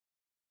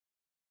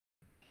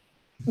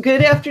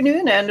Good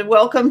afternoon and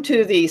welcome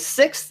to the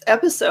 6th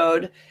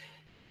episode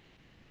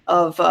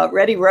of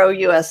Ready Row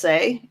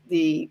USA,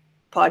 the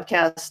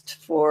podcast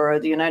for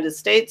the United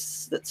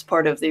States that's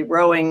part of the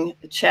Rowing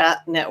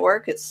Chat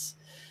Network. It's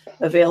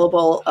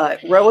available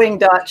at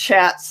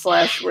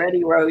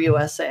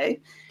rowing.chat/ReadyRowUSA.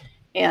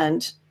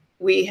 And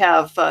we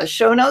have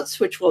show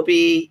notes, which will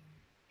be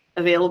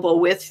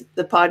available with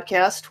the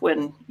podcast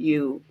when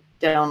you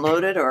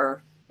download it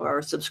or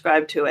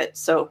subscribe to it.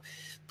 So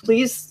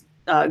please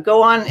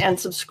go on and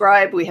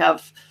subscribe. We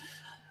have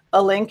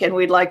a link, and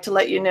we'd like to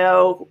let you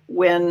know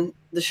when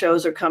the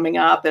shows are coming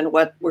up and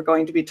what we're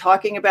going to be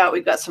talking about.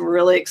 We've got some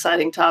really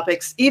exciting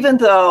topics, even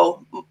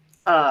though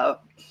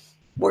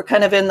we're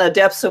kind of in the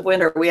depths of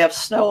winter. We have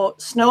snow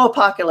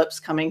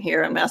apocalypse coming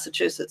here in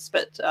Massachusetts,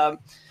 but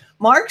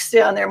Mark's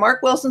down there.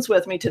 Mark Wilson's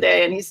with me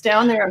today, and he's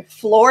down there in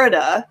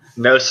Florida.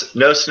 No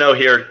snow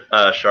here,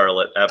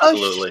 Charlotte.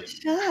 Absolutely.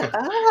 Oh, shut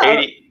up.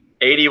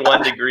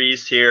 81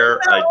 degrees here.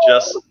 No.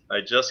 I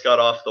just got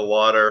off the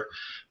water.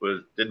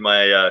 Did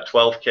my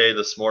 12K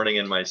this morning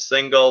in my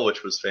single,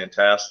 which was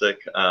fantastic.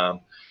 And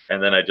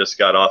then I just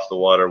got off the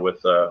water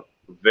with a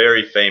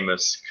very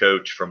famous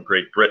coach from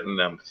Great Britain.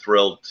 I'm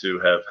thrilled to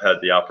have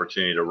had the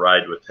opportunity to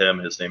ride with him.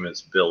 His name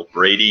is Bill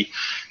Brady.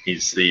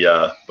 He's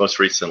the most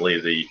recently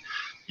the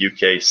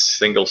UK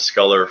single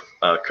sculler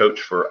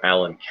coach for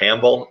Alan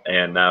Campbell,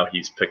 and now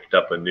he's picked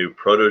up a new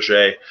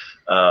protege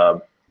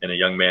and a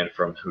young man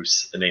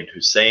named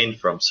Hussein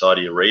from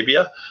Saudi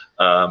Arabia.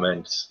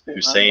 And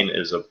Hussein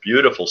is a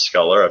beautiful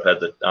sculler. I've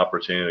had the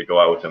opportunity to go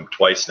out with him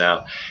twice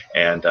now,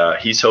 and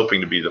he's hoping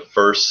to be the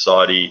first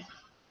Saudi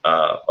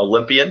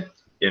Olympian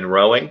in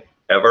rowing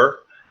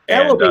ever.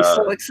 That will be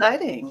so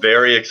exciting.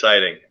 Very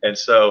exciting. And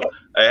so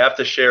I have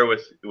to share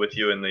with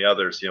you and the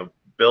others,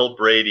 Bill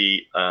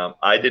Brady,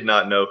 I did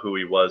not know who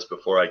he was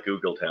before I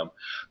Googled him.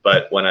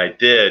 But when I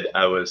did,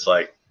 I was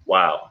like,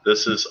 wow,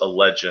 this is a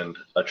legend,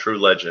 a true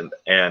legend.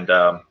 And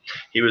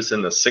he was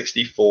in the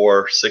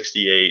 64,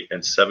 68,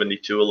 and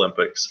 72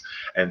 Olympics.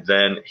 And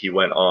then he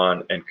went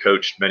on and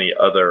coached many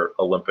other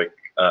Olympic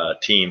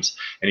teams.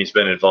 And he's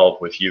been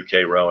involved with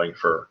UK rowing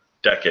for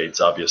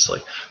decades,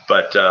 obviously.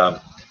 But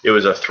it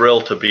was a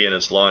thrill to be in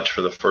his launch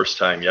for the first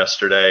time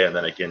yesterday and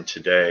then again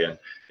today. And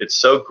it's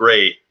so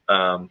great.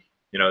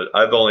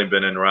 I've only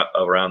been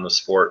around the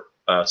sport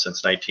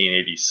since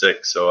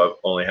 1986, so I've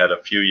only had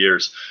a few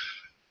years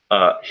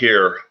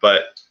here.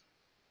 But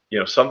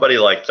somebody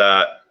like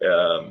that,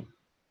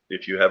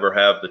 if you ever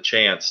have the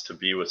chance to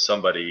be with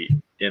somebody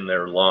in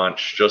their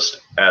launch,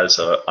 just as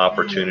an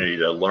opportunity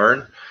to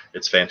learn,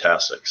 it's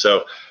fantastic.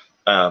 So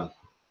a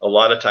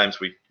lot of times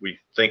we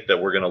think that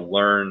we're going to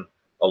learn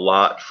a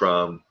lot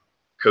from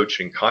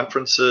coaching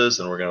conferences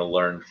and we're going to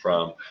learn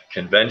from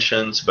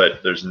conventions,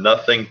 but there's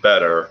nothing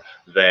better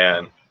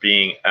than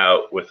being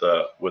out with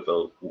a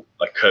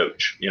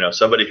coach,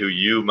 somebody who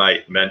you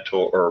might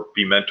mentor or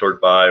be mentored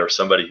by, or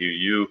somebody who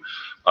you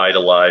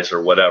idolize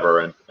or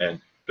whatever.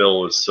 And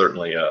Bill is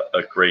certainly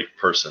a great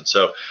person.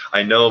 So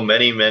I know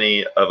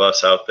many of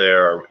us out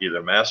there are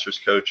either masters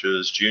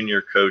coaches,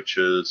 junior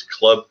coaches,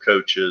 club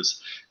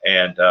coaches,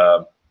 and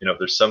if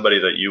there's somebody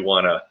that you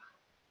want to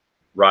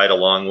ride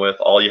along with,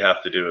 all you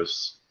have to do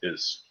is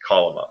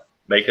call them up,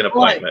 make an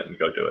appointment, and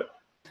go do it.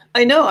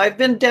 I know. I've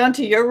been down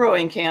to your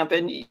rowing camp,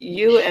 and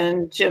you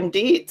and Jim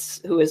Dietz,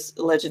 who is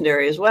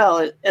legendary as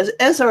well,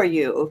 as are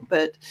you.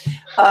 But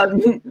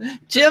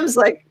Jim's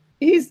like,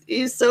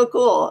 he's so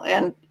cool,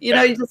 and you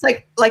just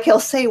like he'll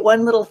say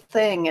one little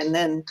thing,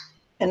 and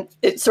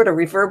it sort of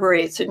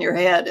reverberates in your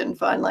head, and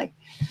finally.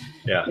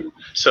 Yeah.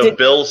 So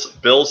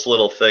Bill's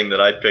little thing that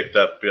I picked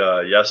up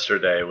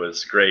yesterday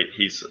was great.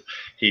 He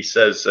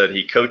says that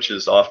he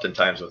coaches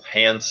oftentimes with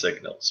hand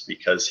signals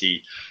because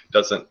he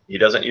doesn't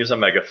use a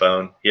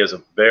megaphone. He has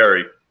a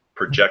very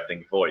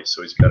projecting voice,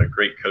 so he's got a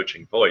great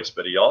coaching voice,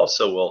 but he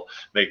also will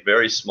make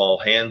very small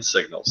hand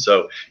signals.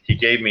 So he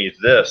gave me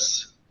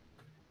this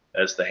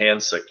as the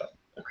hand signal.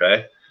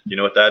 Okay. You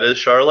know what that is,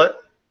 Charlotte?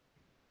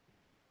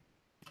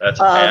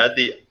 That's add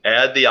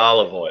the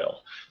olive oil.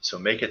 So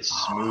make it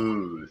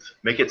smooth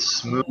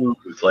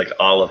like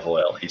olive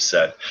oil, he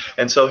said.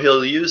 And so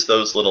he'll use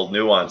those little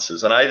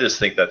nuances. And I just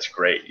think that's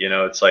great.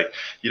 It's like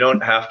you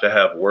don't have to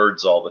have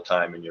words all the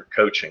time in your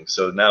coaching.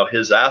 So now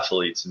his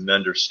athletes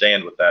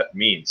understand what that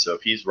means. So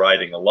if he's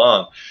riding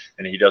along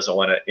and he doesn't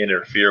want to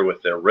interfere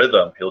with their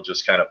rhythm, he'll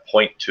just kind of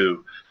point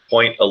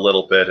a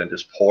little bit and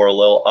just pour a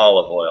little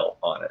olive oil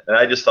on it. And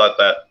I just thought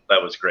that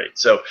was great.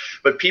 So,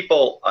 but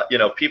people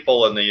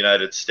in the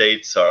United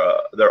States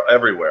they're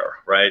everywhere,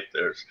 right?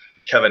 There's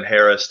Kevin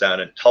Harris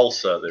down in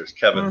Tulsa. There's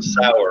Kevin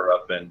Sauer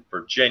up in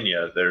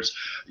Virginia. There's,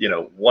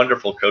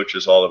 wonderful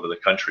coaches all over the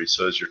country.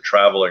 So as you're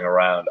traveling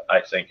around, I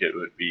think it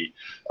would be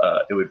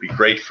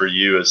great for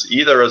you as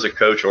a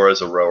coach or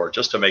as a rower,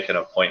 just to make an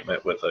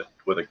appointment with a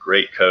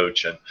great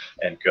coach and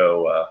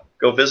go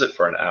visit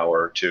for an hour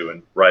or two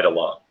and ride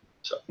along.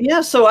 So. Yeah,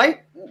 so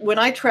when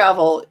I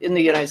travel in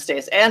the United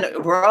States and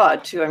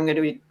abroad too, I'm going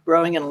to be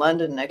rowing in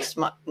London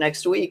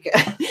next week.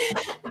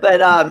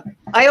 But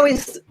I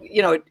always,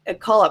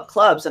 call up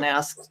clubs and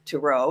ask to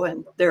row,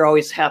 and they're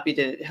always happy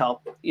to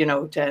help,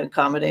 to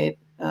accommodate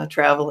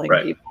traveling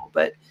people.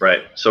 But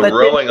so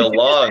rowing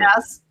along,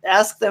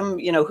 ask them,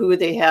 who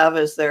they have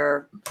as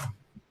their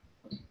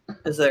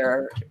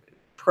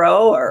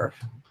pro, or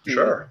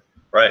sure,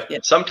 right. Yeah.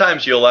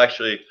 Sometimes you'll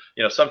actually,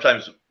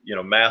 sometimes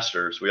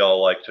masters, we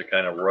all like to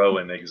kind of row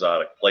in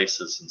exotic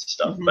places and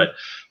stuff,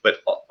 but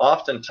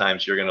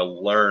oftentimes you're going to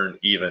learn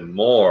even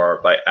more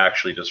by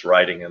actually just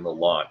riding in the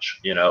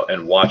launch,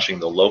 and watching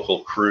the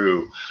local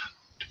crew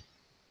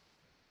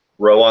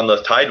row on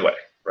the tideway,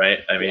 right?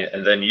 I mean,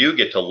 and then you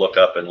get to look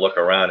up and look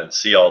around and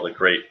see all the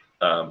great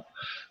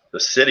the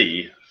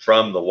city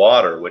from the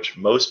water, which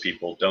most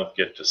people don't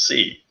get to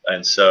see.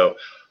 And so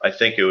I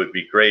think it would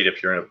be great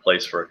if you're in a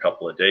place for a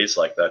couple of days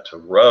like that to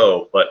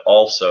row, but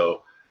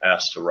also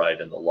asked to ride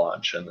in the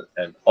launch.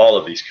 And all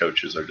of these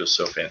coaches are just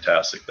so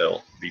fantastic.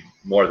 They'll be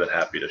more than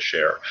happy to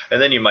share.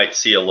 And then you might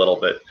see a little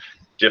bit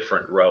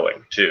different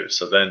rowing too.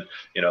 So then,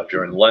 if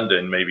you're in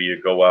London, maybe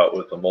you go out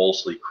with the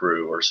Molesley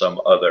crew or some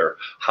other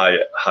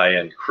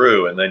high-end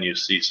crew, and then you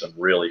see some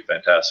really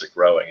fantastic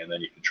rowing, and then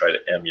you can try to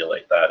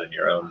emulate that in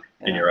your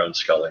own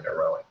sculling or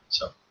rowing.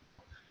 So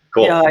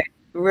cool. Yeah, I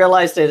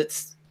realized that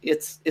it's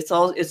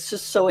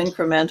just so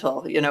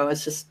incremental.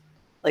 It's just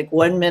like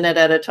 1 minute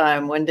at a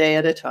time, 1 day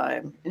at a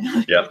time.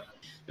 Yeah.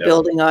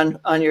 Building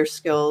on your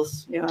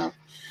skills. Yeah.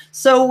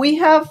 So we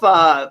have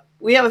a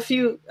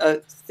few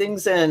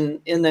things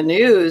in the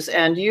news,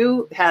 and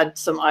you had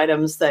some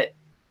items that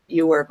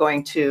you were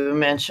going to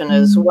mention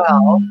as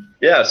well.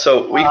 Yeah,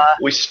 so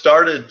we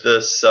started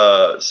this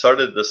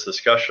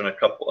discussion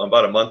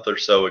about a month or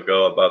so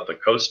ago about the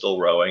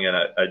coastal rowing, and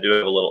I do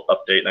have a little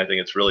update, and I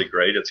think it's really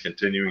great. It's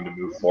continuing to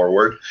move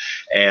forward,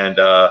 and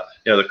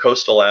the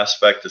coastal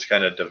aspect is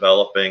kind of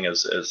developing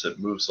as it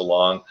moves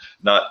along,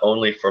 not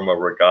only from a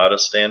regatta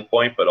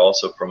standpoint, but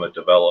also from a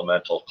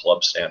developmental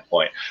club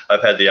standpoint.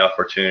 I've had the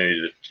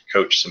opportunity to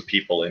coach some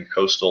people in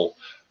coastal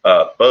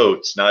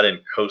boats, not in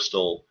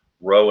coastal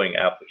rowing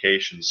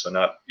applications, so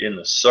not in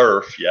the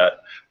surf yet,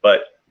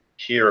 but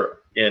here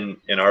in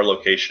our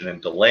location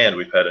in DeLand,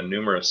 we've had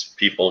numerous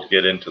people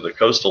get into the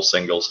coastal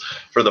singles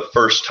for the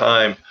first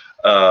time,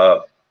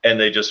 and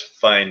they just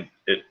find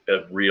it a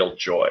real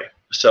joy.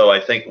 So I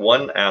think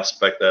one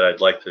aspect that I'd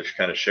like to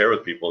kind of share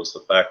with people is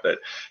the fact that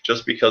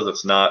just because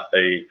it's not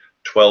a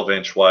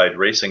 12-inch wide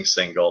racing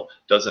single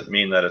doesn't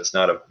mean that it's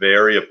not a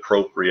very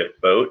appropriate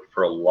boat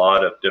for a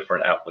lot of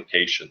different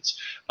applications.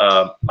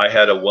 I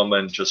had a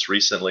woman just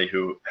recently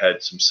who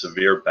had some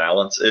severe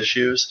balance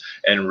issues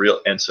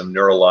and some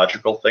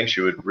neurological things.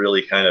 She would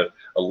really kind of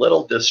a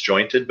little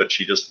disjointed, but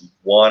she just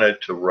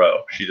wanted to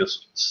row. She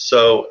just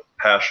so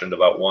passionate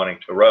about wanting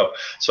to row.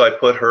 So I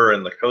put her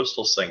in the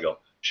coastal single.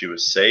 She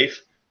was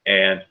safe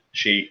and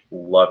she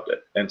loved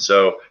it. And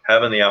so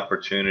having the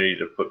opportunity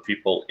to put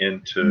people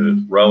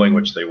into rowing,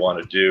 which they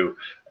want to do,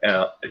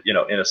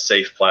 in a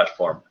safe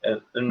platform,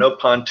 and no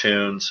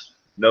pontoons,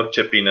 no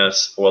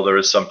tippiness. Well, there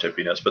is some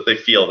tippiness, but they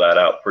feel that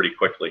out pretty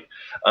quickly.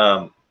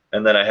 And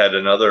then I had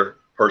another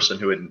person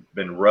who had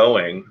been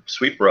rowing,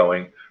 sweep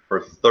rowing, for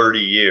 30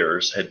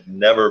 years, had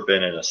never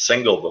been in a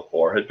single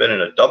before, had been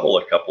in a double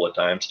a couple of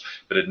times,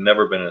 but had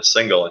never been in a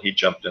single, and he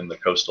jumped in the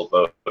coastal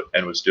boat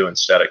and was doing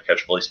static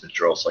catch policeman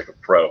drills like a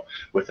pro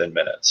within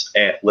minutes,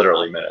 and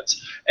literally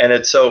minutes. And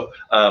it's so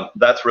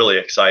that's really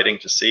exciting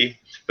to see.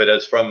 But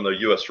as from the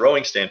U.S.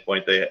 rowing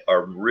standpoint, they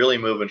are really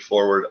moving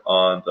forward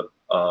on the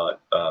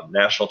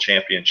national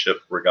championship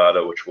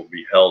regatta, which will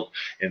be held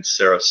in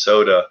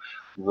Sarasota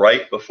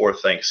right before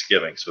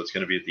Thanksgiving. So it's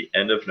going to be at the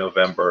end of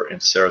November in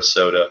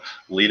Sarasota,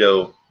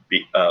 Lido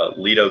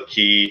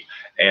Key,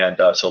 and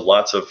so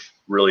lots of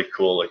really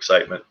cool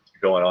excitement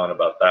going on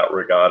about that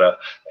regatta,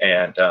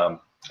 and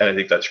I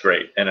think that's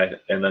great. And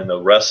then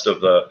the rest of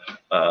the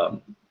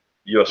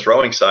U.S.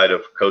 rowing side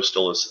of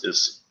coastal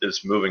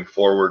is moving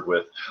forward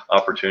with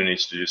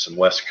opportunities to do some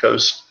West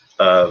Coast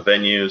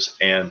venues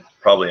and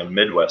probably a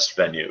Midwest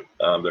venue.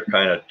 They're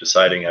kind of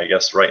deciding, I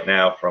guess, right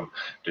now from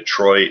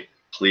Detroit,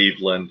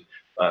 Cleveland,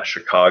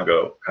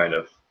 Chicago kind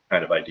of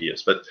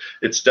ideas, but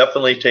it's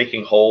definitely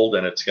taking hold,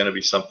 and it's going to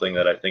be something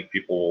that I think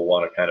people will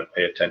want to kind of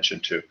pay attention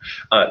to,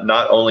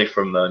 not only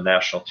from the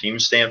national team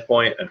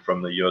standpoint and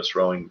from the U.S.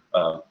 rowing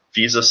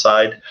visa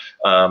side,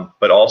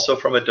 but also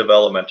from a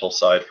developmental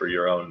side for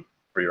your own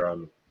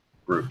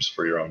groups,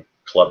 for your own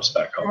clubs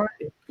back home.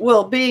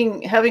 Well,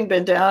 having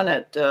been down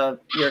at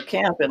your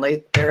camp in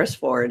Lake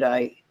Beresford,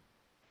 I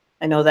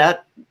know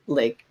that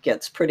lake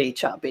gets pretty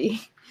choppy.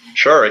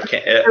 Sure, it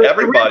can.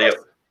 Everybody.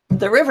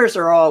 The rivers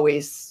are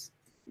always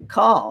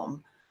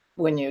calm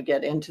when you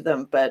get into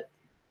them, but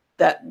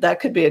that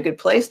could be a good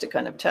place to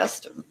kind of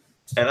test them.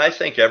 And I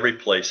think every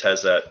place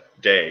has that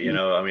day.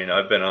 I mean,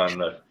 I've been on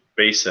the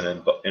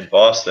basin in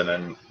Boston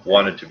and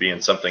wanted to be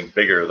in something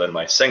bigger than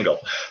my single.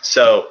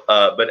 So,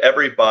 but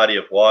every body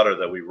of water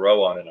that we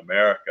row on in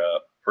America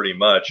pretty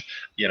much,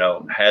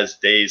 has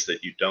days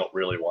that you don't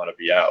really want to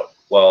be out.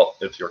 Well,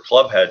 if your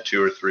club had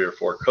 2 or 3 or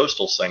 4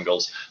 coastal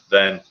singles,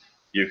 then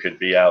you could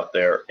be out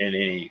there in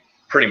any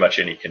pretty much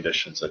any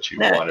conditions that you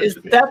wanted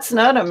to be. That's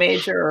not a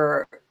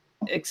major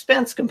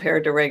expense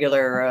compared to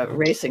regular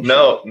racing.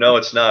 No,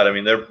 it's not. I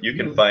mean, you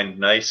can find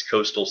nice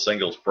coastal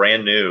singles,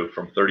 brand new,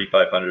 from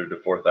 $3,500 to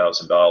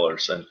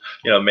 $4,000, and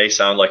it may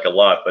sound like a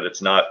lot, but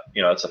it's not.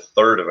 It's a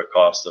third of the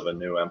cost of a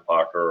new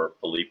Empire or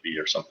Felipe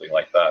or something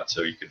like that.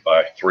 So you could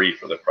buy 3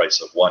 for the price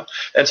of 1.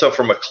 And so,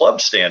 from a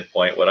club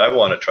standpoint, what I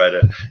want to try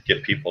to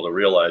get people to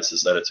realize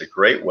is that it's a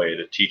great way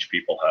to teach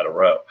people how to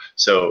row,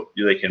 so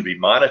they can be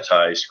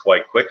monetized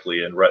quite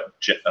quickly and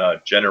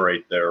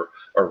generate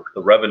or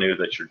the revenue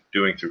that you're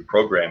doing through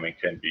programming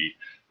can be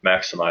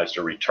maximized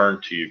or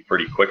returned to you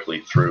pretty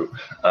quickly through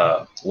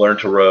learn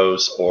to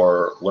rows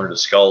or learn to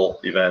scull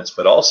events,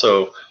 but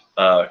also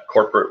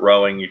corporate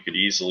rowing. You could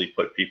easily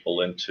put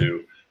people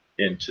into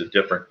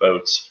different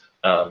boats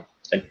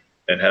and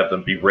have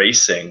them be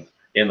racing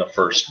in the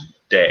first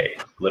day,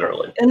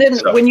 literally. And then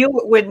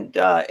when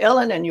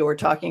Ellen and you were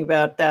talking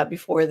about that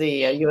before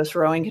the U.S.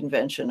 Rowing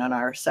Convention on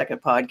our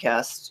first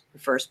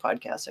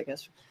podcast, I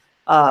guess,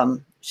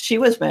 she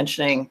was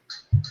mentioning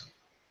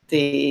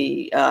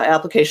the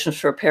applications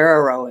for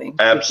para rowing.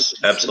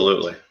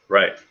 Absolutely,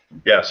 right.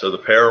 Yeah, so the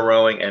para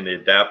rowing and the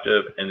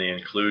adaptive and the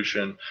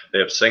inclusion, they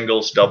have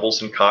singles,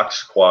 doubles, and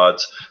Cox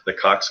quads. The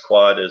Cox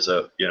quad is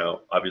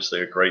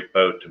obviously a great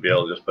boat to be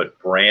able to just put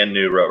brand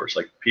new rowers,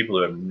 like people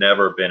who have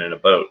never been in a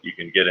boat. You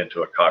can get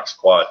into a Cox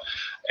quad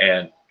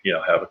and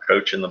have a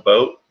coach in the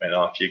boat, and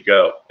off you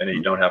go, and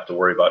you don't have to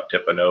worry about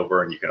tipping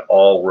over, and you can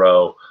all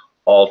row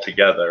all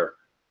together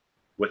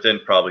within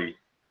probably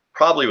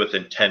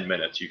within 10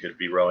 minutes. You could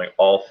be rowing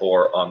all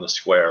 4 on the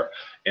square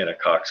in a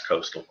Cox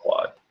coastal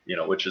quad,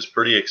 which is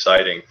pretty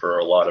exciting for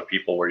a lot of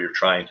people where you're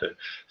trying to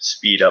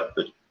speed up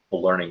the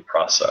learning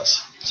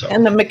process. So,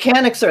 and the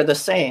mechanics are the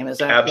same, is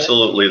that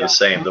absolutely the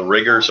same. The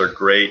riggers are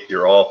great.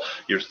 You're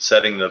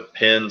setting the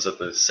pins at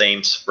the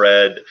same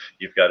spread.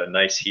 You've got a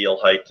nice heel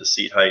height to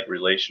seat height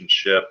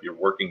relationship. You're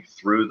working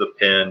through the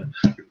pin.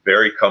 You're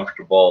very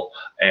comfortable,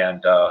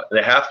 and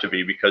they have to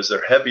be because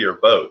they're heavier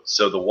boats.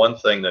 So the one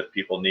thing that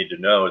people need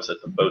to know is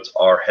that the boats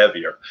are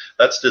heavier.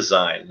 That's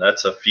design.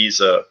 That's a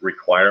FISA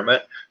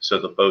requirement. So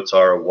the boats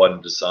are a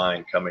one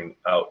design coming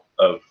out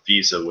of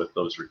FISA with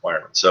those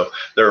requirements. So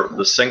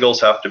the singles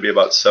have to be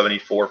about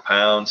 74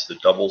 pounds. The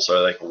doubles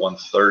are like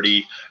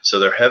 130. So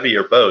they're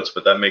heavier boats,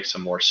 but that makes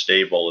them more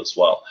stable as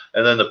well.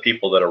 And then the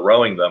people that are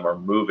rowing them are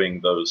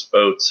moving those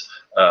boats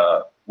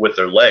with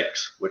their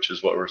legs, which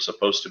is what we're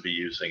supposed to be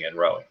using in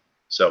rowing.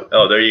 So,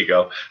 there you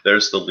go.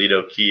 There's the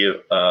Lido Key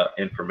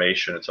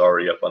information. It's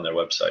already up on their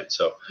website.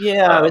 So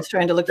yeah, I was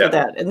trying to look for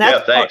that. And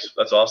that's thanks.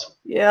 That's awesome.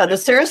 Yeah, the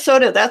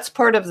Sarasota, that's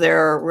part of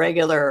their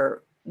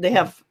regular. They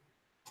have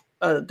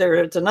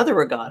there's another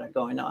regatta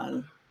going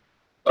on.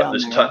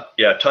 There's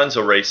tons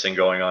of racing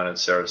going on in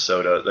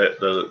Sarasota.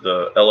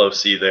 The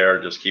LOC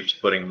there just keeps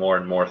putting more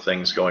and more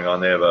things going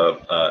on. They have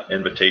a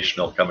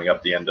invitational coming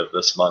up the end of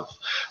this month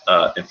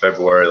in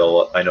February.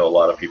 I know a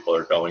lot of people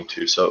are going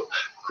to. So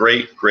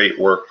great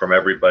work from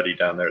everybody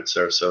down there at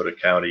Sarasota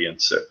County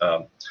and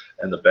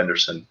the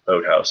Benderson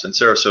Boathouse and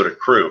Sarasota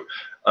crew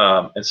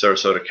and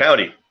Sarasota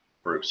County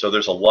crew. So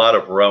there's a lot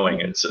of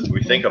rowing, and so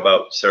we think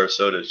about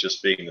Sarasota as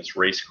just being this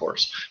race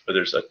course, but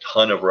there's a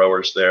ton of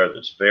rowers there.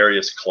 There's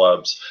various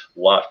clubs, a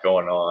lot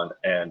going on,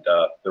 and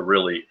they're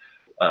really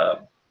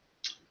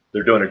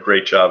they're doing a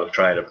great job of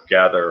trying to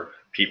gather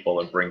people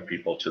and bring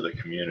people to the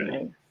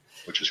community,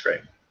 which is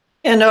great.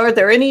 And are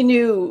there any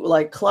new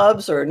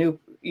clubs or new?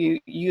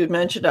 You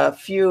mentioned a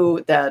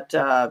few that.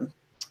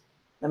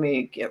 Let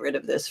me get rid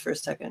of this for a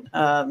second.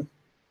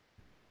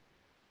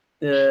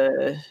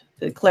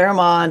 The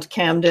Claremont,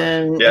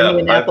 Camden,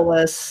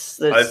 Indianapolis.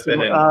 I've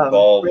been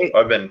involved.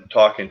 I've been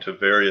talking to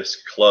various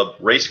club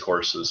race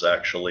courses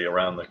actually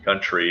around the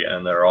country,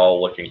 and they're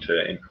all looking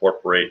to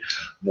incorporate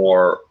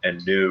more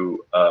and new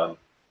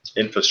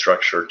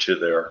infrastructure to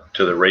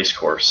their race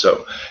course.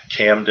 So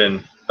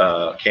Camden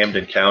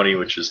County,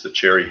 which is the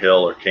Cherry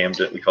Hill, or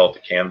Camden, we call it the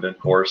Camden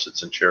course.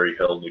 It's in Cherry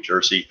Hill, New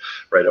Jersey,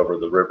 right over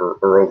the river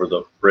or over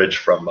the bridge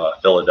from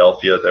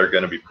Philadelphia. They're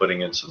going to be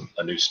putting in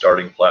a new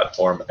starting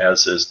platform,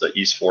 as is the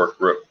East Fork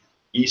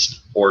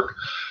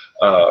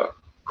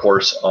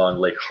course on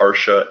Lake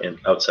Harsha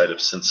outside of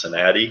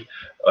Cincinnati,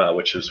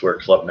 which is where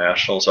Club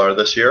Nationals are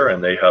this year,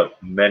 and they have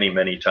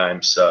many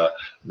times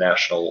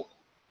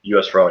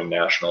U.S. Rowing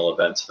National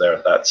events there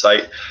at that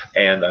site.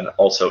 And then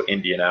also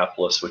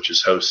Indianapolis, which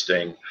is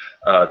hosting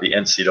the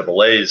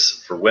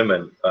NCAAs for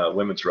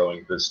women's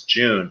rowing this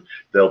June.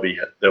 They'll be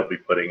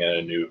putting in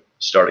a new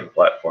starting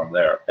platform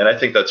there, and I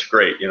think that's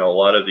great. A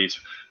lot of these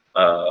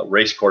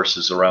race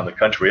courses around the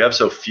country, we have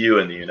so few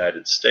in the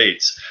United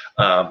States,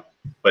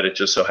 but it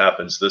just so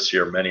happens this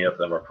year many of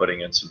them are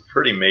putting in some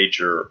pretty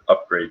major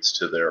upgrades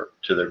to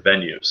their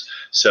venues.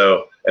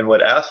 So, and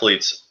what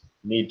athletes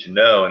need to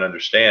know and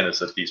understand is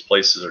that these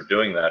places are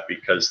doing that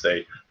because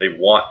they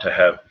want to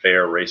have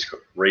fair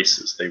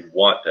races. They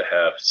want to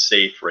have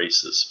safe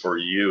races for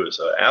you as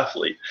an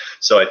athlete.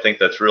 So I think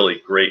that's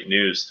really great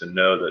news to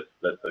know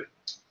that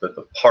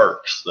the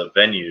parks, the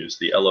venues,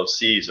 the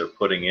LOCs are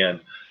putting in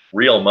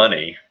real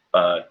money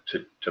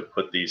to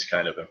put these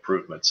kind of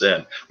improvements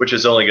in, which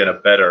is only going to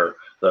better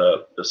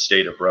the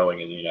state of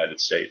rowing in the United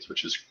States,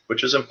 which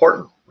is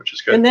important, which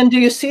is good. And then do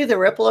you see the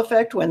ripple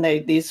effect when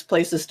these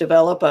places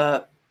develop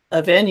a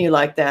venue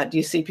like that? Do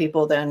you see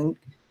people then,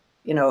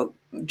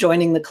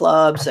 joining the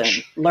clubs and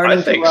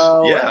learning to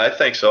row? Yeah, I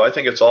think so. I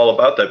think it's all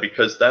about that,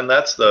 because then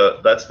that's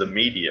the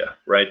media,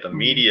 right? The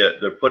media,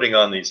 they're putting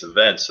on these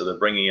events, so they're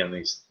bringing in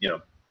these,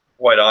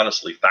 quite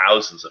honestly,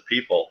 thousands of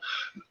people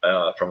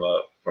from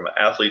an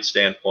athlete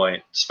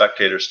standpoint,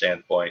 spectator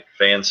standpoint,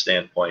 fan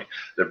standpoint.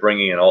 They're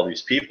bringing in all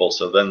these people,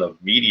 so then the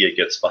media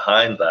gets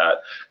behind that,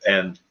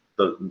 and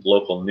the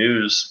local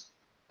news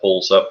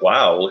pulls up,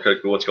 wow, look at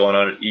what's going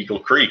on at Eagle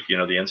Creek. The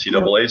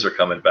NCAAs are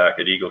coming back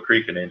at Eagle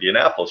Creek in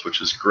Indianapolis, which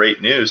is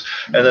great news.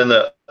 And then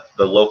the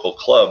local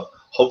club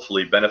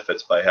hopefully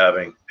benefits by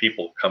having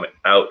people coming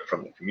out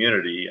from the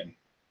community and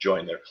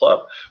join their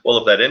club. Well,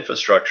 if that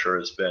infrastructure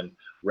has been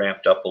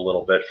ramped up a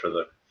little bit for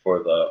the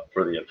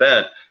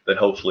event, then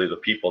hopefully the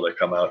people that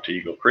come out to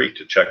Eagle Creek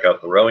to check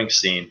out the rowing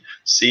scene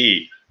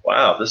see,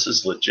 wow, this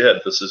is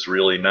legit. This is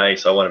really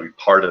nice. I want to be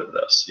part of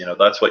this.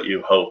 That's what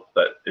you hope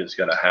that is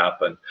going to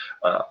happen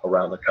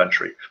around the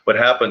country. What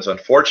happens,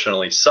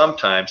 unfortunately,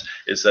 sometimes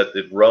is that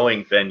the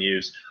rowing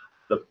venues,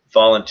 the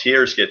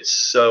volunteers get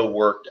so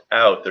worked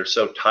out, they're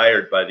so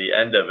tired by the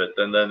end of it,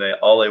 then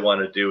all they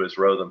want to do is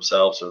row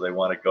themselves, or they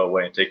want to go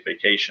away and take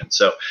vacation.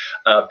 So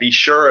be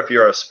sure, if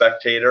you're a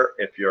spectator,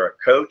 if you're a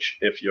coach,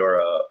 if you're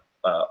a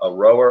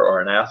rower or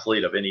an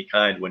athlete of any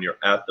kind, when you're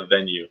at the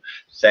venue,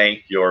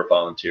 thank your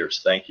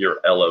volunteers, thank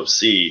your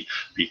LOC,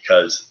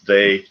 because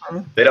they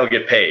don't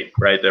get paid,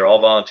 right? They're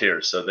all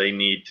volunteers, so they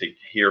need to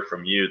hear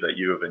from you that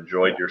you have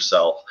enjoyed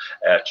yourself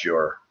at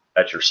your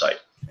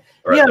site.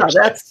 Yeah,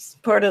 that's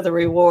part of the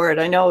reward.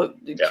 I know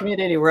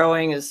community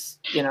rowing is,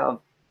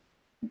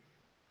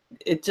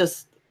 it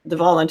just the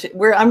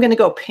volunteer. I'm going to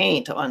go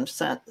paint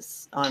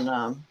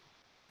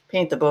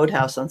paint the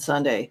boathouse on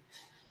Sunday.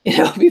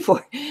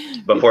 Before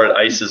it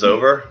ices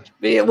over.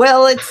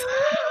 Well,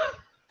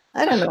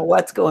 I don't know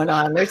what's going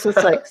on. There's just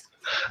like,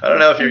 I don't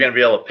know if you're going to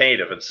be able to paint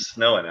if it's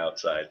snowing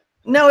outside.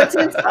 No, it's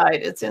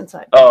inside. It's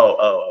inside.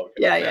 Oh,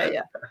 okay.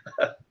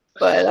 Yeah.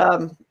 But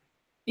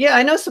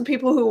I know some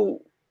people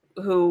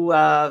who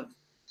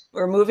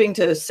were moving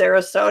to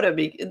Sarasota.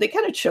 They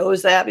kind of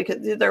chose that because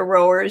they're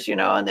rowers,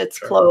 and it's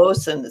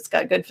close and it's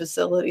got good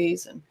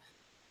facilities and.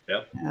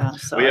 Yeah,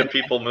 so we have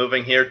people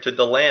moving here to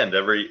DeLand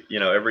every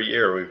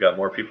year. We've got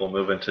more people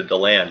moving to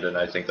DeLand, and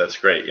I think that's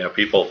great.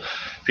 People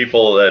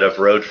that have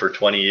rowed for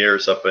 20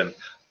 years up in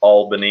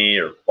Albany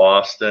or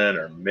Boston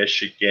or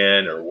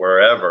Michigan or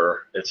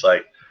wherever, it's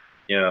like,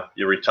 you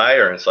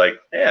retire and it's like,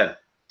 man,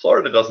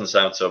 Florida doesn't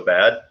sound so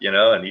bad,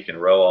 and you can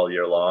row all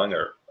year long,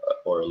 or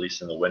at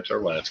least in the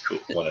winter when it's cool,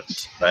 when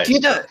it's nice. Do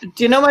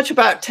you know much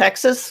about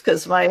Texas?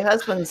 Because my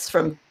husband's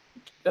from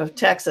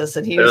Texas,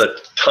 and there's a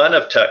ton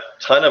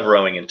of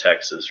rowing in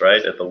Texas,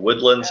 right? At the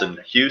Woodlands in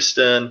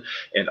Houston,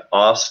 in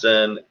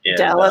Austin, in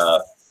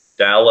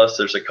Dallas.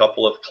 There's a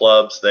couple of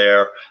clubs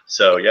there.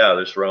 So yeah,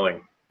 there's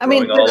rowing.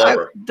 All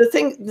over. The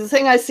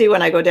thing I see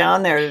when I go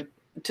down there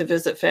to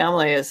visit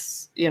family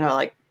is,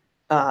 like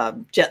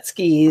jet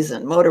skis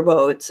and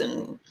motorboats,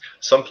 and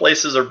some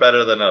places are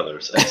better than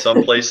others, and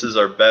some places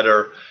are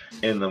better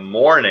in the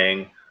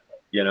morning,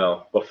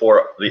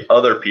 before the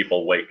other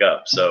people wake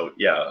up. So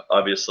yeah,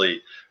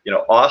 obviously,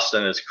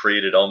 Austin has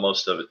created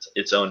almost of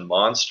its own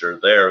monster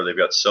there. They've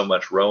got so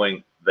much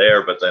rowing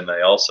there, but then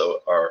they also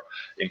are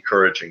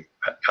encouraging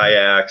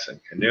kayaks and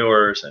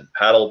canoers and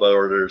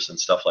paddleboarders and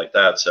stuff like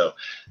that. So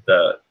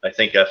I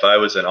think if I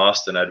was in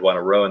Austin, I'd want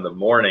to row in the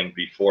morning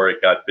before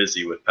it got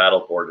busy with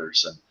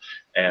paddleboarders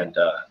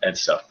and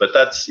stuff. But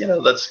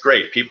that's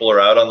great. People are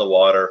out on the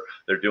water,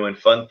 they're doing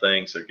fun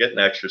things, they're getting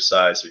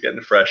exercise, they're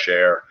getting fresh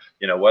air.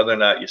 Whether or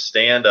not you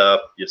stand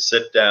up, you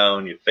sit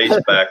down, you face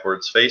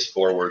backwards, face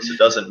forwards, it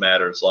doesn't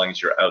matter as long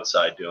as you're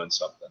outside doing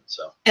something.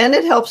 So, and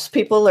it helps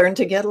people learn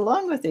to get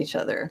along with each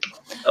other,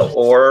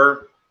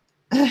 or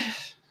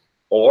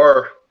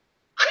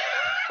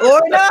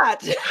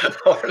not,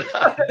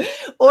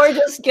 or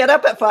just get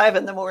up at 5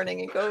 in the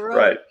morning and go row.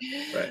 Right.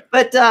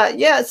 But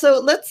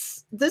so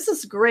this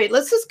is great.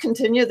 Let's just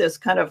continue this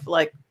kind of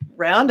like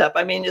roundup.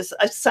 I mean, it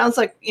sounds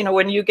like,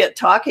 when you get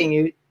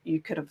talking,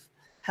 you could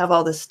have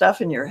all this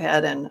stuff in your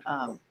head, and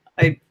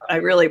I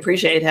really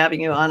appreciate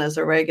having you on as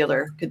a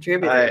regular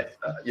contributor.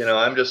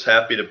 I'm just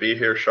happy to be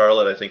here,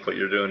 Charlotte. I think what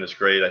you're doing is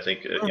great. I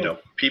think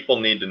people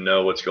need to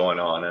know what's going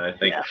on, and I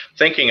think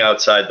thinking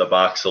outside the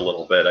box a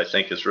little bit, I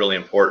think, is really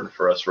important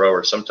for us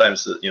rowers.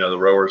 Sometimes the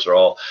rowers are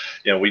all,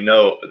 we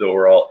know that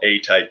we're all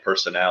A-type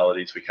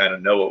personalities. We kind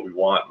of know what we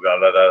want.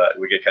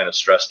 We get kind of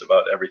stressed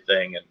about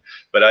everything,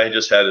 but I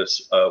just had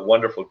this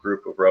wonderful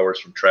group of rowers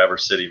from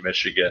Traverse City,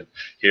 Michigan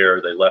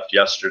here. They left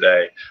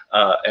yesterday,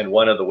 and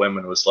one of the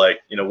women was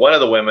like, one of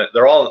the women,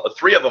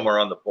 3 of them are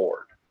on the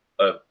board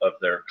of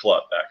their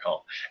club back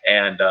home.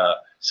 And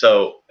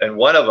and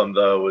one of them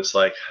though was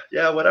like,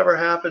 yeah, whatever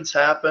happens,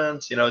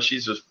 happens.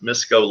 She's just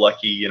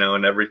Miss-Go-Lucky,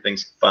 and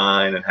everything's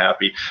fine and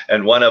happy.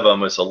 And one of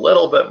them was a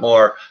little bit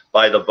more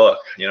by the book.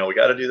 We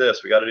got to do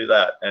this, we got to do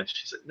that. And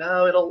she said,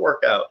 no, it'll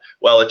work out.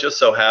 Well, it just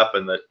so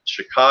happened that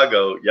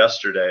Chicago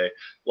yesterday,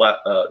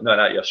 no,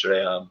 not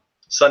yesterday,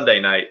 Sunday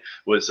night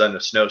was in a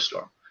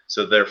snowstorm.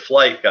 So their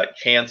flight got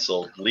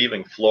canceled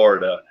leaving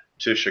Florida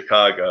to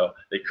Chicago.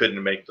 They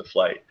couldn't make the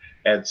flight.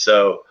 And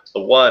so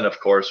the one, of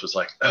course, was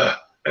like, but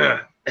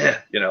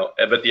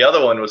the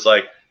other one was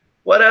like,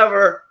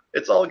 whatever,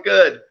 it's all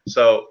good.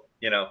 So,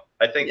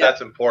 I think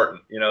that's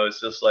important.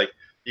 It's just like,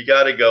 you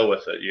got to go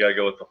with it. You got to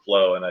go with the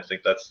flow. And I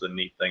think that's the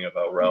neat thing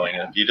about rowing.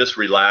 If you just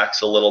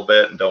relax a little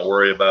bit and don't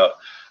worry about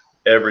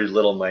every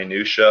little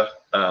minutia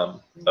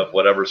of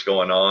whatever's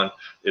going on,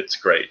 it's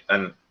great.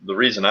 And the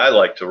reason I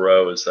like to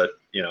row is that,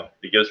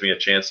 it gives me a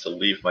chance to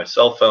leave my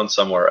cell phone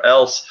somewhere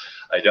else.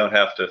 I don't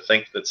have to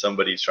think that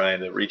somebody's trying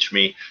to reach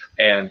me.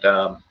 And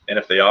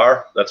if they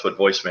are, that's what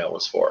voicemail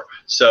was for.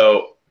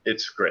 So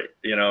it's great,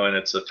 and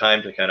it's a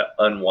time to kind of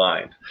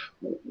unwind.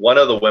 One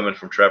of the women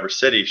from Traverse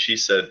City, she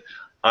said,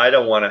 I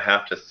don't want to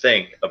have to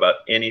think about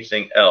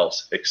anything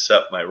else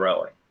except my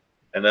rowing.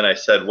 And then I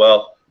said,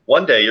 well,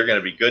 one day you're going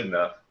to be good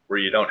enough where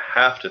you don't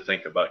have to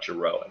think about your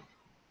rowing.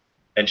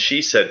 And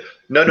she said,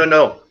 no,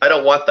 I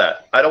don't want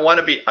that. I don't want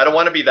to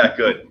be that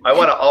good. I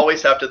want to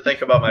always have to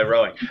think about my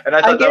rowing. And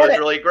I thought that was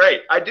really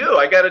great. I do.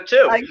 I got it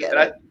too.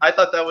 I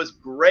thought that was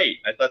great.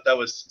 I thought that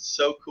was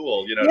so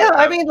cool. Yeah,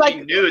 I mean, like,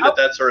 she knew that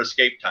that's her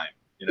escape time.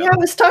 Yeah, I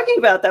was talking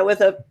about that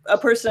with a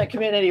person at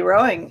Community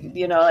Rowing,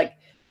 like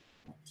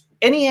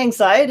any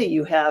anxiety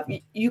you have,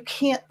 you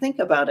can't think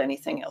about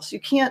anything else. You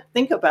can't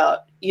think about,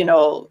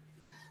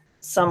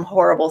 some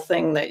horrible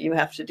thing that you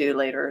have to do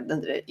later.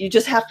 You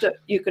just have to,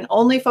 you can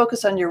only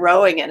focus on your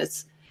rowing, and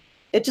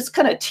it just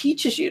kind of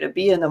teaches you to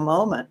be in the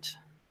moment.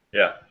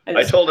 Yeah.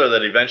 I told her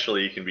that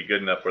eventually you can be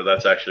good enough where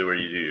that's actually where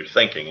you do your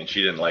thinking, and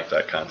she didn't like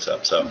that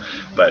concept. So,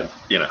 but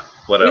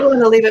whatever. We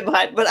want to leave it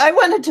behind. But I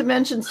wanted to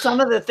mention some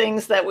of the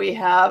things that we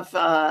have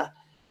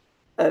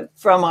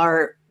from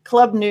our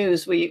club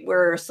news.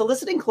 We're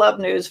soliciting club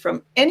news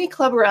from any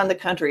club around the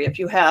country. If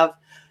you have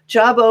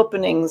job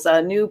openings,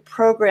 a new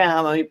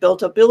program, or you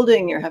built a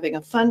building, you're having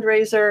a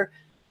fundraiser,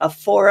 a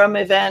forum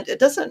event. It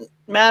doesn't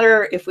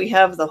matter if we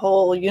have the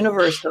whole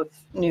universe of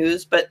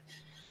news, but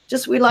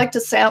just we like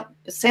to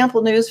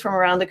sample news from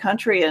around the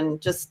country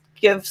and just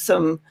give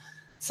some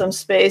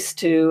space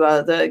to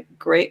the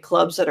great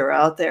clubs that are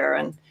out there.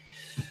 And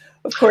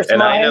of course,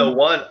 and I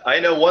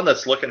know one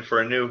that's looking for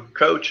a new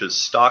coach is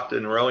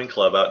Stockton Rowing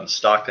Club out in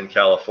Stockton,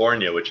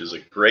 California, which is a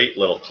great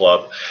little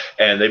club,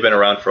 and they've been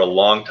around for a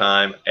long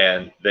time,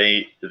 and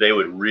they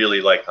would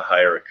really like to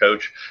hire a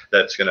coach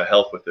that's going to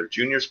help with their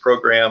juniors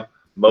program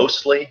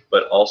mostly,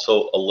 but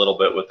also a little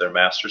bit with their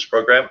master's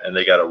program. And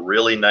they got a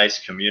really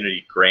nice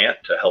community grant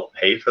to help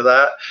pay for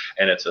that,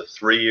 and it's a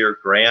 3-year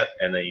grant,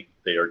 and they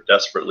are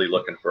desperately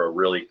looking for a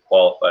really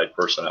qualified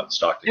person out in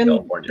Stockton,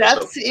 California.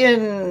 That's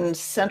in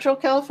Central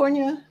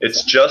California?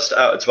 It's just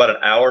out, it's about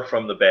an hour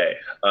from the bay,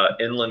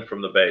 inland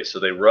from the bay. So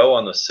they row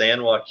on the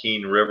San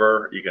Joaquin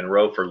River. You can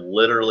row for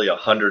literally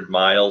 100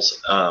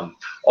 miles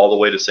all the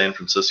way to San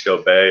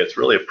Francisco Bay. It's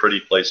really a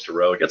pretty place to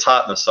row. It gets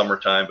hot in the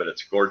summertime, but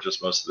it's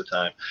gorgeous most of the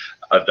time.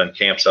 I've done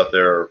camps out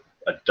there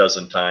a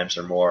dozen times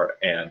or more,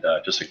 and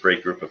just a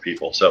great group of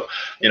people. So,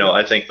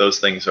 I think those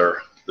things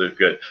they're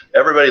good.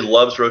 Everybody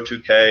loves Row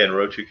 2K, and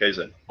Row 2K is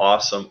an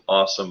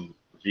awesome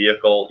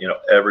vehicle.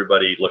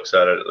 Everybody looks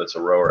at it as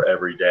a rower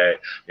every day.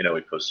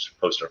 We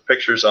post our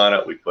pictures on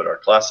it. We put our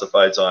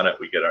classifieds on it.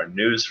 We get our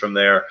news from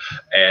there.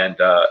 And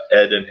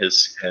Ed and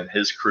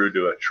his crew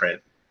do a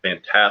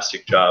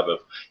fantastic job of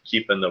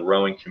keeping the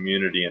rowing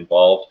community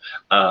involved.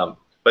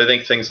 But I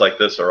think things like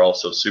this are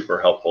also super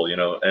helpful,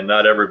 and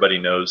not everybody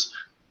knows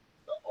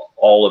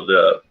all of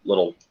the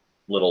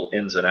little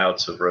ins and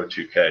outs of Row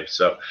 2K.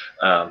 So,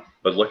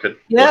 but look at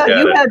you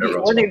had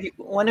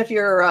one of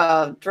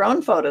your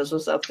drone photos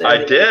was up there.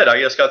 I did. I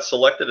just got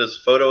selected as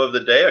photo of the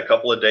day a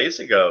couple of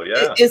days ago.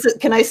 Yeah.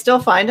 Can I still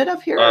find it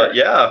up here?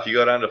 Yeah. If you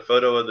go down to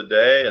photo of the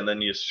day and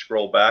then you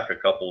scroll back a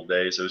couple of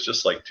days, it was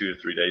just like 2 to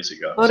 3 days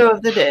ago. Photo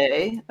of the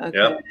day. Okay.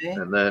 Yep.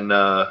 And then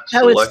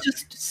that was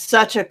just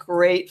such a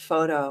great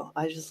photo.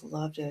 I just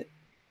loved it.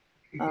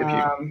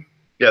 Yeah,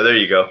 there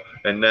you go.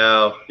 And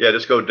now,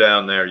 just go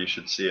down there. You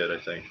should see it, I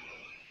think.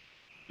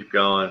 Keep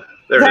going.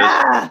 There it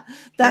is.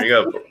 There you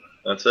go.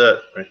 That's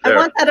it, right there. I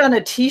want that on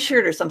a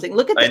T-shirt or something.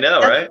 Look at that. I know,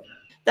 right?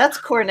 That's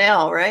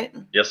Cornell, right?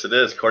 Yes, it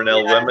is.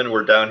 Cornell women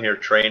were down here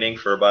training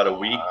for about a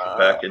week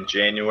back in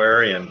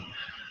January, and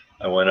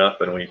I went up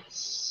and we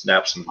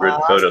snapped some good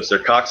photos. Their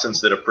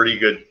coxswains did a pretty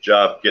good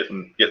job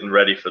getting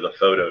ready for the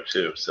photo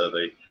too. So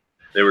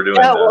they were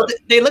doing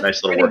they look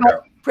nice little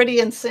workout. Pretty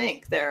in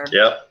sync there.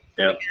 Yep.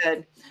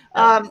 Good.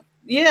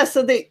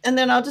 So and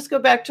then I'll just go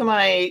back to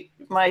my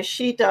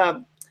sheet.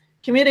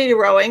 Community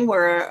Rowing,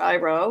 where I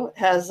row,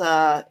 has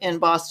in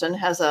Boston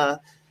has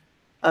a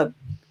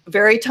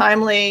very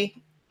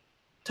timely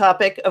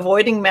topic,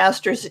 Avoiding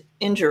Masters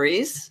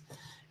Injuries,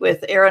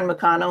 with Aaron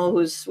McConnell,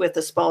 who's with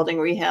the Spalding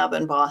Rehab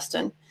in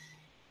Boston.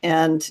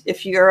 And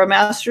if you're a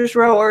Masters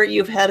rower,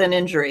 you've had an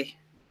injury.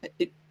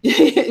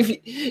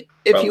 If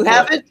you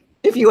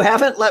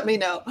haven't, let me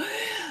know.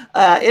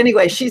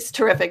 Anyway, she's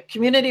terrific.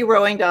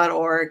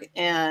 CommunityRowing.org.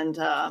 And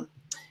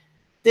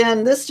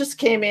then this just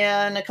came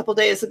in a couple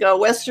days ago.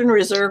 Western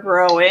Reserve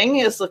Rowing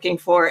is looking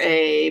for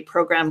a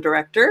program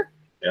director.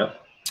 Yeah.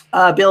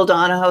 Bill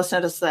Donahoe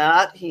sent us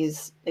that.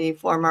 He's a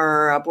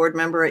former board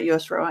member at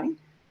US Rowing.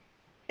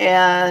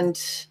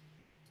 And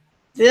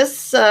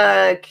this,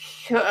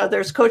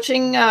 there's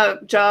coaching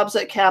jobs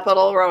at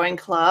Capital Rowing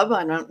Club.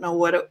 I don't know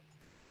what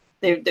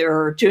there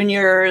are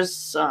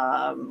juniors,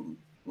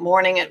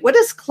 morning. What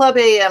is Club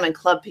AM and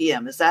Club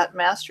PM? Is that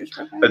Masters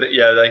program?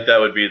 Yeah, I think that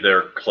would be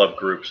their club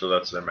group. So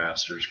that's their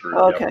Masters group.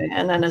 Okay. Yep.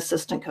 And then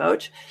assistant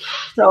coach.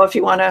 So if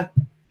you want to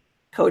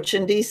coach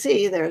in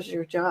DC, there's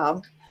your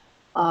job.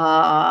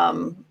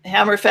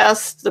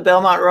 Hammerfest, the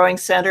Belmont Rowing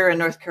Center in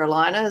North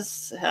Carolina,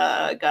 has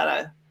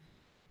got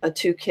a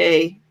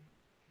 2K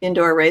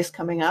indoor race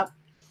coming up.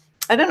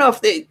 I don't know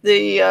if the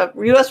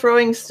U.S.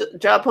 Rowing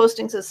job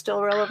postings is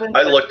still relevant.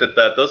 I looked at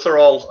that. Those are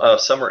all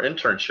summer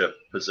internship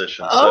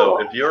positions. Oh.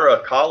 So if you're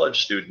a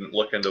college student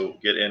looking to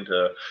get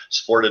into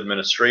sport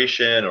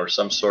administration or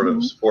some sort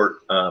of sport,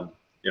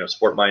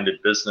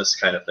 sport-minded business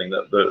kind of thing,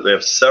 they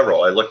have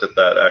several. I looked at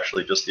that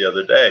actually just the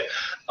other day,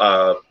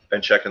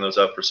 and checking those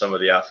out for some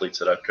of the athletes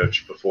that I've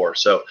coached before.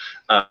 So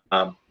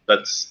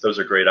those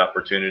are great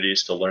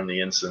opportunities to learn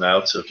the ins and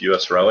outs of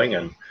U.S. rowing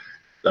and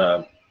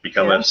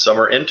become a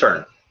summer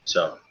intern.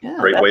 So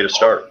great way to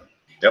start.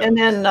 Yep. And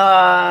then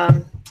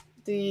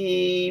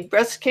the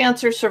breast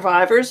cancer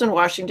survivors in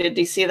Washington,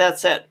 D.C.,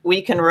 that's at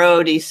We Can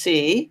Row,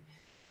 D.C.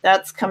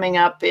 That's coming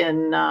up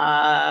in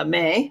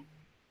May.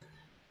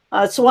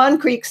 Swan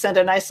Creek sent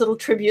a nice little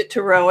tribute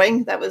to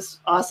rowing. That was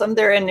awesome.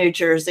 They're in New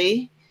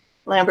Jersey,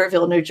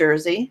 Lambertville, New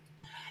Jersey.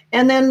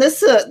 And then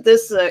this At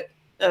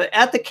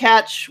the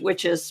Catch,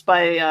 which is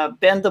by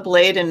Bend the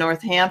Blade in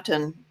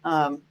Northampton,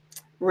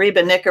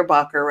 Reba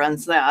Knickerbocker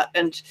runs that.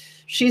 And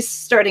she's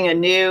starting a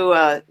new,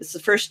 it's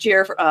the first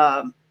year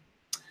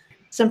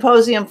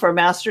symposium for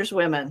Masters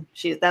women.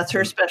 That's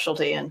her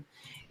specialty. And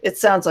it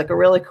sounds like a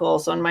really cool.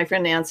 So my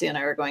friend Nancy and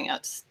I are going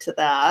out to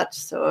that.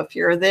 So if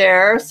you're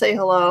there, say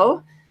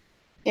hello.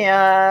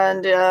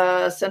 And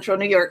Central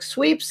New York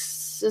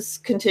Sweeps is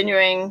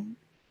continuing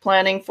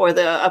planning for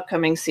the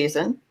upcoming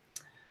season.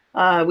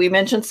 We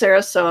mentioned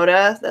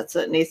Sarasota. That's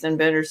at Nathan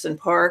Benderson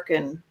Park.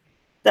 And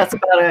that's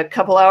about a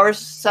couple hours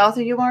south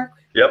of you, Mark?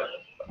 Yep.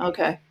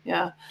 Okay,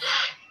 yeah.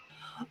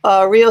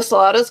 Rio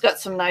Salada's got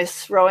some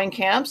nice rowing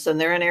camps, and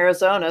they're in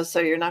Arizona, so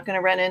you're not going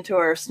to run into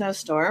our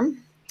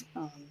snowstorm.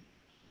 You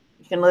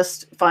can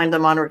find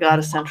them on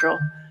Regatta Central.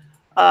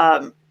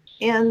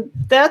 And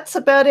that's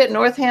about it.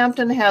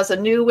 Northampton has a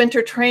new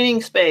winter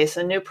training space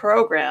and new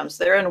programs.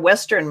 They're in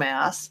Western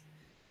Mass.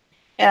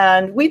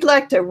 And we'd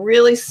like to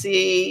really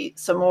see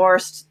some more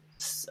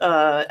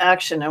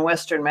action in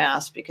Western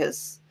Mass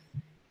because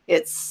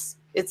it's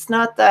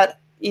not that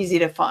easy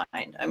to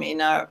find. I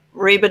mean,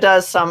 Reba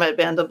does some at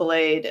Bend the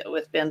Blade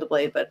with Bend the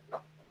Blade, but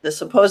the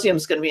symposium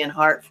is going to be in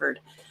Hartford,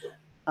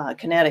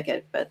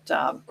 Connecticut. But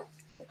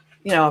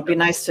it'd be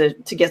nice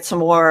to get some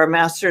more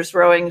Masters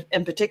rowing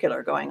in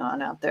particular going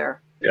on out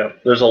there. Yeah,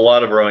 there's a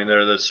lot of rowing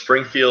there. The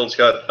Springfield's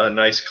got a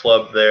nice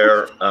club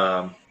there,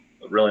 a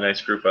really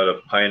nice group out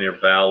of Pioneer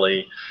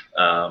Valley.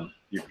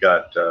 You've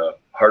got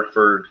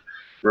Hartford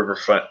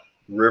Riverfront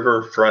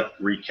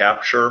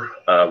Recapture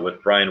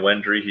with Brian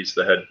Wendry. He's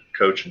the head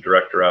coach and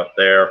director out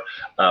there.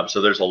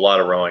 So there's a lot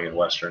of rowing in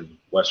Western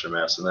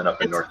Mass, and then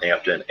up in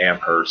Northampton,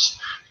 Amherst,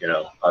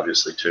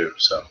 obviously too.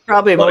 So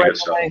probably more than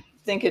I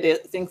think it is.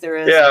 Think there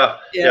is. Yeah.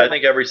 I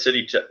think every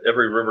city,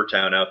 every river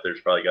town out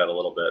there's probably got a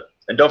little bit.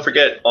 And don't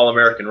forget, All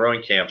American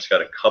Rowing Camp's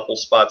got a couple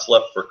spots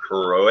left for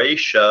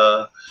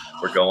Croatia.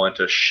 We're going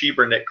to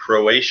Šibenik,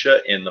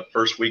 Croatia in the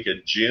first week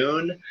of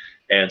June.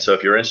 And so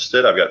if you're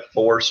interested, I've got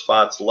 4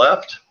 spots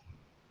left.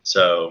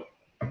 So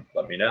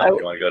let me know if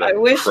you want to go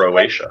to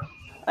Croatia.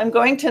 I'm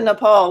going to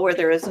Nepal where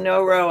there is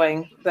no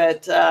rowing,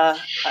 but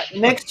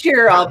next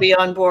year I'll be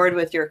on board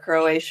with your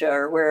Croatia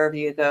or wherever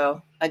you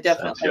go. I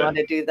definitely want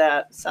to do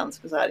that. Sounds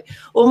exciting.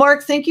 Well,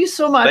 Mark, thank you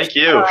so much. Thank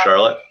you,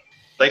 Charlotte.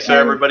 Thanks to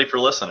everybody for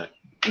listening.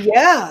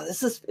 Yeah,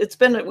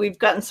 we've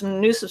gotten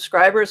some new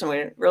subscribers and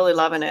we're really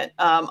loving it.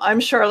 I'm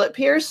Charlotte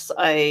Pierce.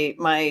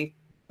 My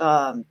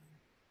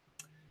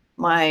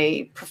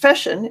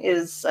profession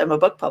is I'm a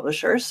book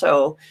publisher,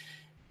 so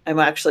I'm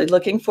actually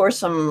looking for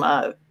some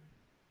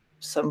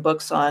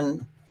books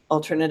on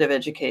alternative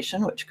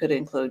education, which could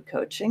include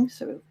coaching.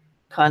 So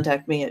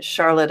contact me at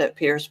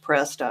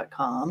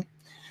charlotte@piercepress.com.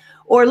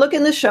 Or look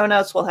in the show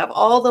notes. We'll have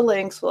all the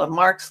links. We'll have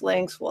Mark's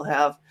links. We'll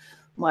have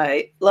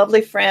my lovely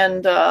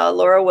friend,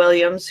 Laura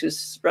Williams,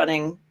 who's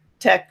running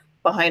tech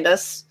behind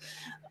us.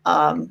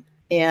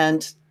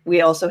 And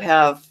we also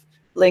have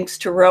links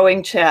to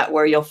Rowing Chat,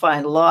 where you'll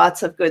find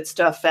lots of good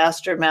stuff.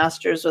 Faster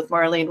Masters with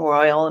Marlene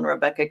Royal and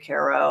Rebecca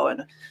Caro,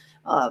 and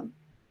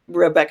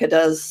Rebecca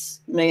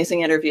does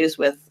amazing interviews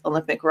with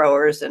Olympic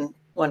rowers and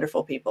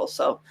wonderful people.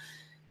 So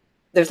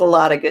there's a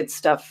lot of good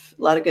stuff,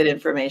 a lot of good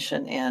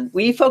information. And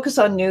we focus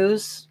on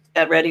news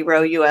at Ready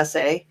Row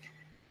USA.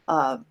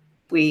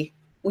 We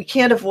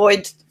can't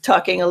avoid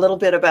talking a little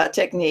bit about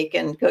technique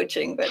and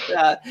coaching, but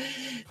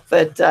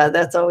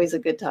that's always a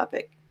good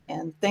topic.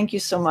 And thank you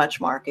so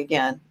much, Mark,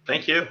 again.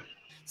 Thank you.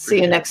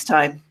 See you next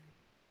time.